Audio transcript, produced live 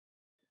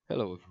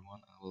Hello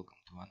everyone and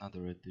welcome to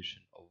another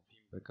edition of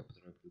Veeam Backup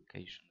and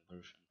Replication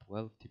version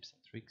 12 tips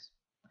and tricks.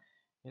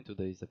 In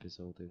today's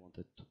episode I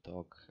wanted to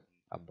talk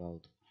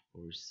about, of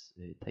course,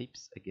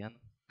 tapes again,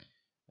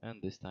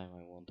 and this time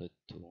I wanted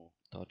to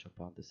touch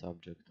upon the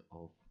subject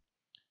of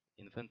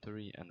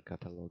inventory and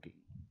cataloging.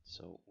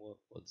 So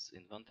what's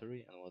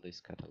inventory and what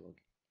is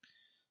cataloging?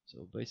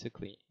 So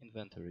basically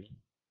inventory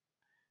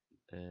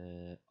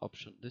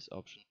this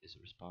option is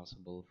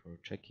responsible for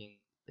checking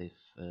if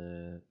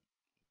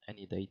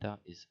any data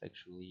is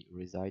actually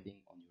residing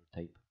on your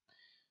tape.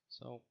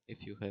 So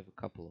if you have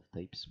a couple of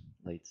tapes,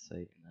 let's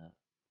say in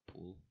a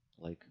pool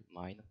like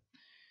mine,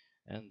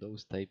 and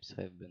those tapes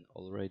have been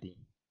already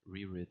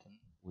rewritten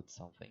with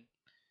something,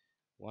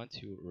 once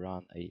you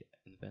run a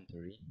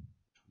inventory,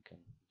 which we can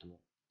do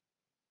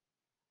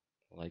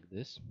like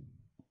this,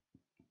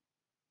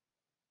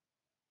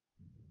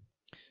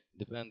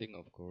 depending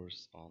of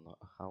course on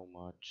how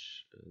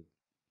much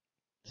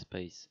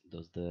space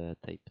does the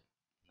tape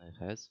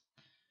has,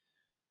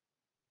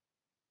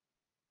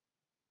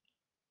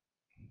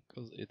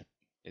 because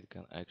it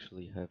can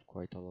actually have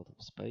quite a lot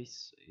of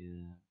space.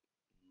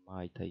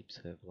 My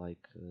tapes have like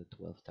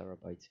 12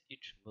 terabytes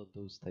each, but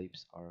those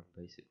tapes are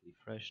basically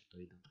fresh,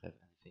 they don't have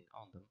anything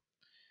on them.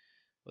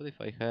 But if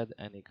I had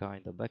any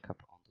kind of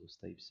backup on those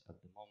tapes at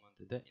the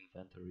moment, the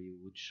inventory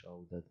would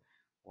show that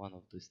one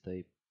of those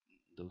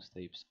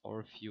tapes or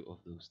a few of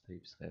those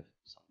tapes have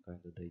some kind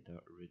of data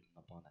written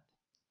upon it.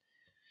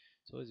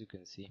 So as you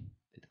can see,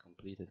 it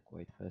completed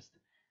quite fast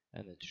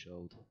and it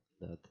showed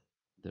that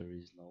there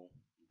is no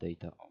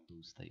data on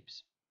those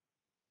tapes.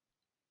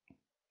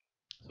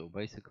 So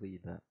basically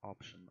the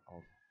option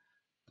of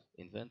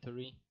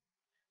inventory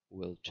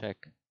will check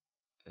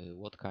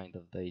what kind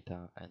of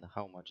data and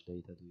how much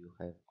data do you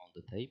have on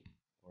the tape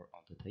or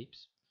on the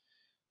tapes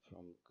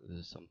from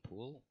some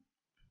pool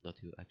that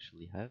you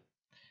actually have.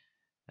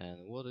 And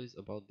what is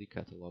about the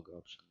catalog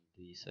option?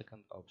 The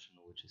second option,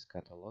 which is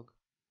catalog,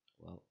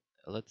 well,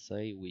 let's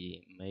say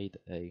we made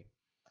a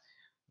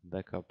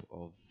backup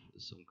of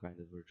some kind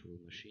of virtual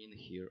machine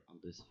here on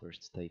this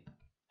first tape,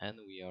 and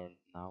we are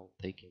now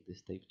taking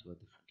this tape to a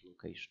different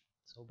location.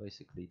 So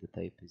basically the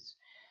tape is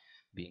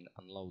being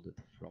unloaded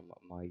from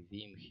my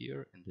Veeam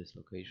here in this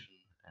location,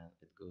 and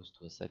it goes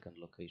to a second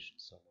location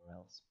somewhere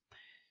else.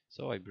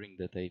 So I bring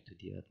the tape to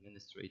the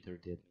administrator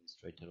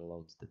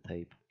loads the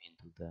tape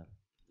into the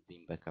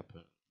Veeam backup,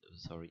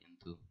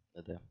 into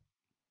the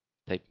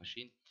tape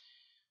machine.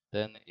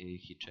 Then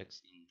he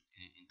checks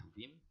into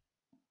Veeam,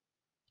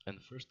 and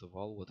first of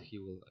all what he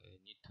will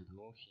need to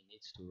do, he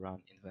needs to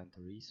run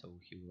inventory, so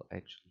he will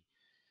actually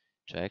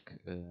check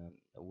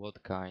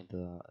what kind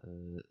of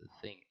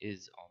thing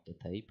is on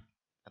the tape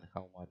and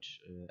how much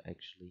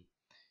actually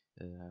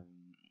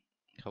um,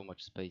 how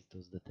much space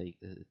does the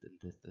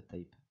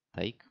tape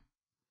take.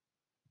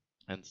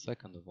 And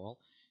second of all,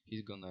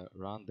 he's gonna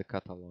run the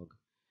catalog.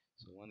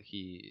 So when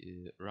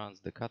he runs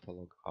the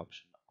catalog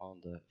option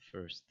on the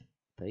first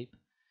tape,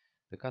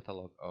 the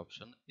catalog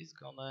option is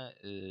gonna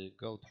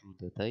go through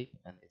the tape,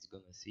 and it's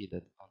gonna see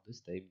that on this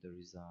tape there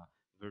is a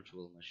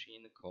virtual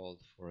machine called,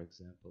 for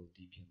example,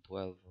 Debian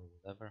 12 or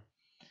whatever,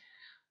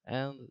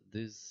 and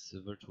this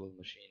virtual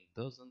machine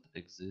doesn't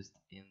exist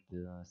in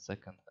the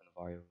second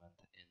environment,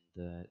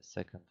 in the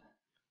second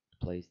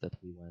place that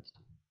we went to.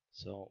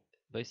 So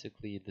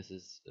basically this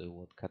is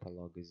what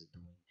catalog is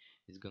doing.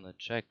 It's gonna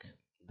check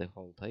the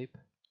whole tape,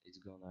 it's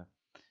gonna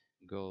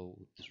go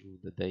through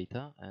the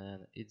data,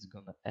 and it's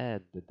gonna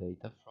add the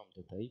data from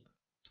the tape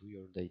to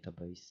your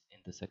database in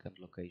the second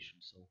location.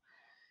 So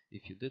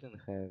if you didn't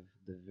have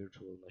the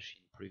virtual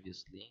machine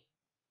previously,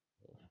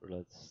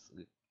 let's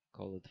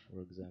call it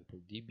for example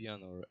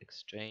Debian or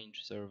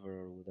Exchange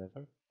server or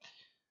whatever,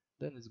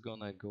 then it's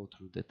gonna go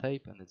through the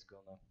tape and it's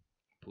gonna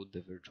put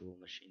the virtual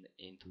machine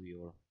into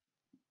your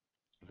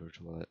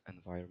virtual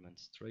environment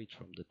straight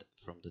from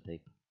the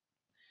tape.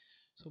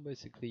 So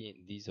basically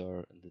these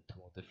are the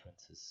two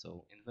differences.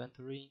 So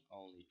inventory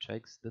only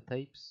checks the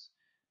tapes,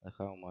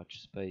 how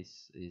much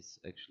space is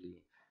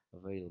actually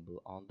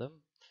available on them,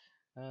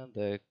 and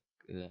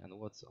and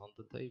what's on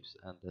the tapes.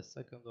 And the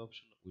second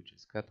option, which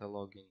is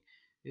cataloging,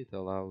 it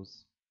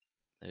allows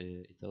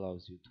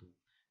you to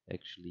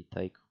actually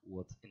take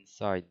what's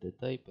inside the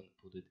tape and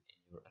put it in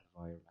your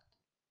environment.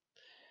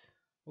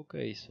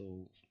 Okay,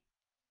 so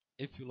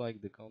if you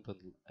like the content,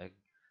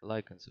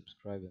 like and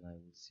subscribe, and I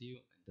will see you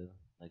in the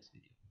next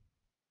video.